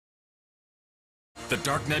The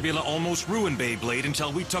Dark Nebula almost ruined Beyblade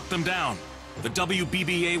until we took them down. The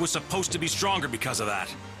WBBA was supposed to be stronger because of that.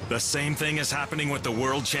 The same thing is happening with the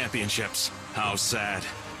World Championships. How sad.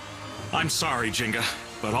 I'm sorry, Jinga,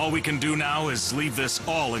 but all we can do now is leave this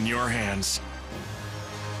all in your hands.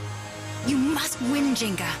 You must win,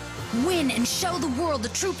 Jinga. Win and show the world the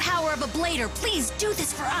true power of a blader. Please do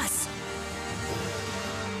this for us.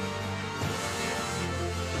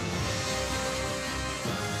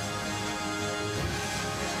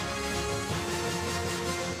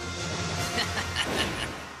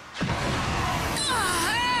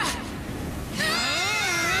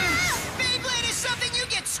 Beyblade is something you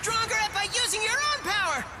get stronger at by using your own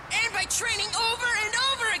power and by training over and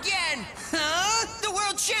over again. Huh? The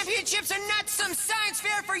World Championships are not some science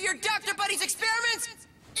fair for your doctor buddies' experiments.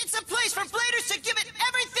 It's a place for bladers to give it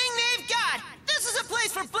everything they've got. This is a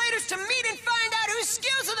place for bladers to meet and find out whose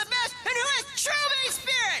skills are the best and who has true base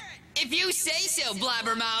spirit. If you say so,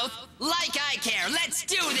 Blabbermouth. Like I care, let's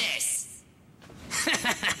do this!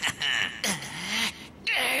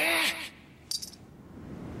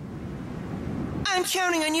 I'm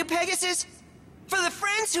counting on you, Pegasus. For the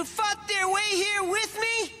friends who fought their way here with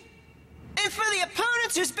me, and for the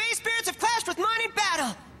opponents whose base spirits have clashed with mine in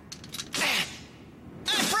battle.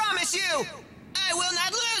 I promise you, I will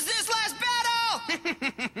not lose this last battle!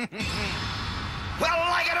 Well,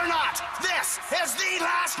 like it or not, this is the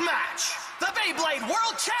last match! The Beyblade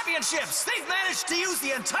World Championships! They've managed to use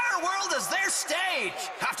the entire world as their stage!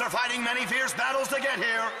 After fighting many fierce battles to get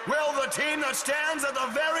here, will the team that stands at the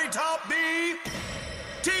very top be...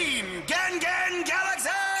 Team Gen Galaxy?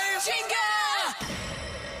 Jinga!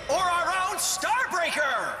 Or our own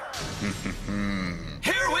Starbreaker?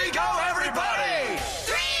 Here we go, everybody!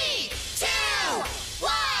 3, 2,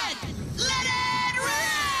 1, let it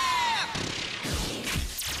rip!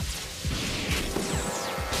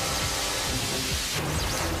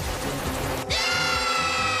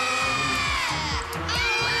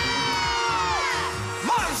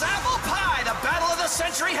 Mom's apple pie! The battle of the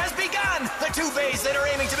century has begun! The two bays that are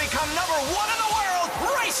aiming to become #1 in the world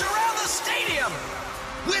race around the stadium!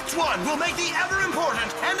 Which one will make the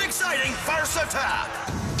ever-important and exciting first attack?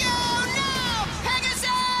 Go now,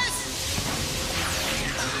 Pegasus!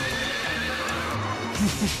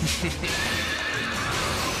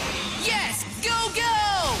 Yes, go,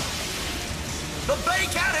 go! The Bay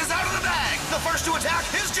Cat is out of the bag! The first to attack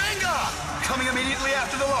is Jenga! Coming immediately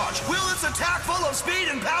after the launch, will its attack full of speed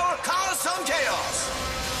and power cause some chaos?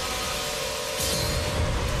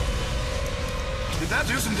 Did that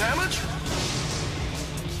do some damage?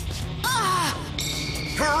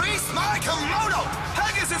 Grease my kimono!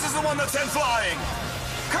 Pegasus is the one that sent flying!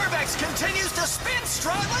 Kerbex continues to spin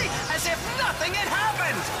strongly as if nothing had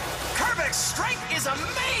happened! Kerbex's strength is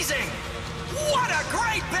amazing! What a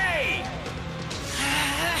great bay!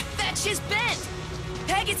 That just bent!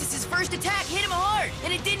 Pegasus's first attack hit him hard,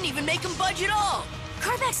 and it didn't even make him budge at all!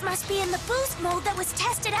 Kerbex must be in the boost mode that was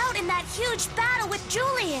tested out in that huge battle with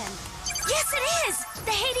Julian. Yes, it is!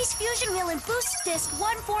 The Hades Fusion Wheel and Boost Disc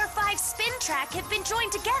 145 Spin Track have been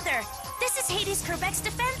joined together. This is Hades Kerbex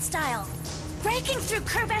defense style. Breaking through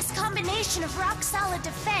Kerbex's combination of rock-solid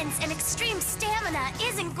defense and extreme stamina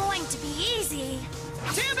isn't going to be easy.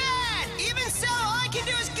 Too bad! Even so, all I can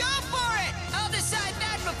do is go for it! I'll decide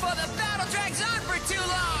that before the battle drags on for too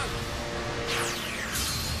long!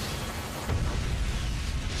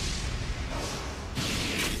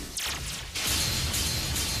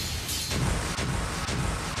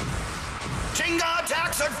 Jinga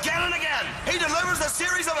attacks again and again! He delivers a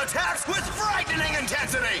series of attacks with frightening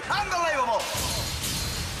intensity! Unbelievable!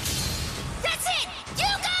 That's it!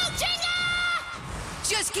 You go, Jinga!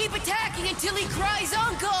 Just keep attacking until he cries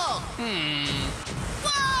uncle!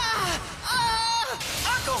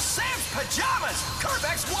 Uncle Sam's pajamas!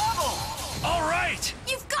 Kerbex wobble! All right!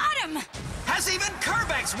 You've got him! Has even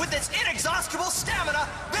Kerbex, with its inexhaustible stamina,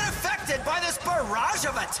 been affected by this barrage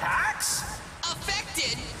of attacks?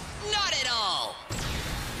 Affected? Not at all!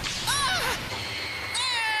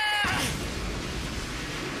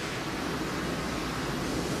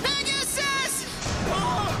 Pegasus!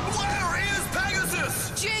 Where is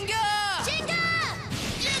Pegasus? Jinga! Jinga!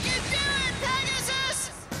 You can do it,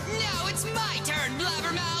 Pegasus! Now it's my turn,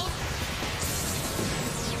 Blabbermouth!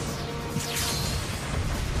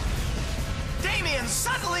 Damien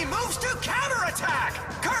suddenly moves to counterattack!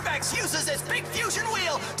 Kerbex uses its big fusion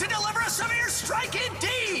wheel to deliver a severe strike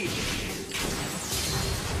indeed!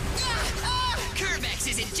 Kerbex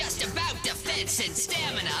isn't just about defense and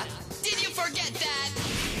stamina. Did you forget that?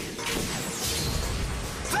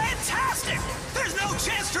 Fantastic! There's no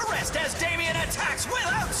chance to rest as Damien attacks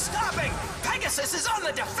without stopping. Pegasus is on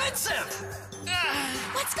the defensive.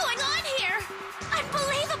 What's going on here?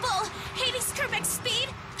 Unbelievable! Hades' Kerbeck's speed,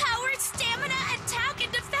 power, stamina, attack,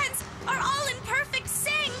 and defense are all in perfect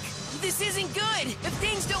sync. This isn't good. If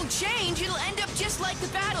things don't change, it'll end up just like the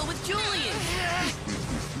battle with Julian.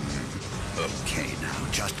 Okay,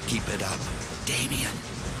 now, just keep it up. Damien.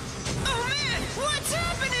 Oh man, what's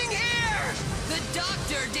happening here? The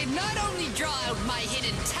doctor did not only draw out my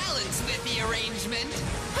hidden talents with the arrangement.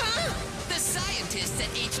 Huh? The scientists at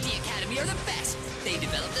HD Academy are the best. They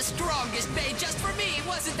developed the strongest bay just for me.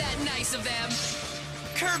 Wasn't that nice of them?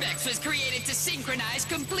 Kerbex was created to synchronize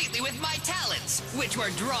completely with my talents, which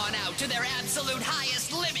were drawn out to their absolute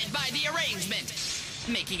highest limit by the arrangement.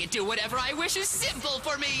 Making it do whatever I wish is simple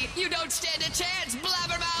for me. You don't stand a chance,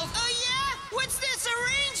 blabbermouth. Oh yeah? What's this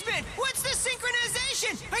arrangement? What's the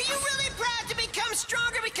synchronization? Are you really proud to become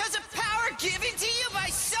stronger because of power given to you by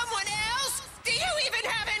someone else? Do you even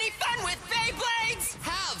have any fun with Beyblades?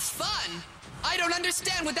 Have fun? I don't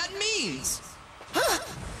understand what that means. Huh?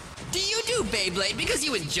 Do you do Beyblade because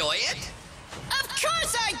you enjoy it? Of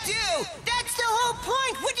course I do! That's the whole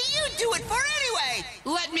point! What do you do it for anyway?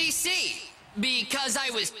 Let me see. Because I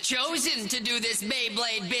was chosen to do this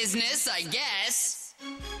Beyblade business, I guess.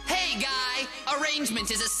 Hey, guy,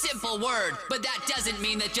 arrangement is a simple word, but that doesn't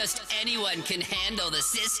mean that just anyone can handle the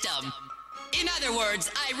system. In other words,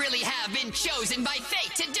 I really have been chosen by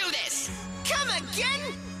fate to do this. Come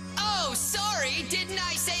again? Oh, sorry, didn't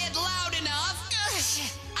I say it loud enough?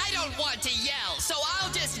 I don't want to yell, so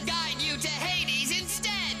I'll just guide you to Hades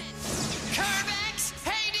instead. Kerbex,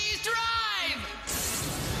 Hades drive!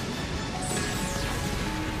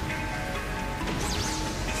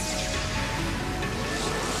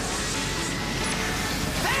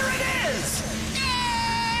 There it is!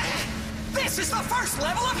 This is the first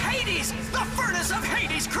level of Hades! The furnace of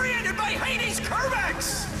Hades created by Hades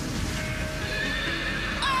Kerbex!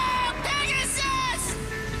 Oh, Pegasus!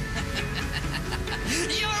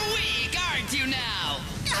 You're weak, aren't you now?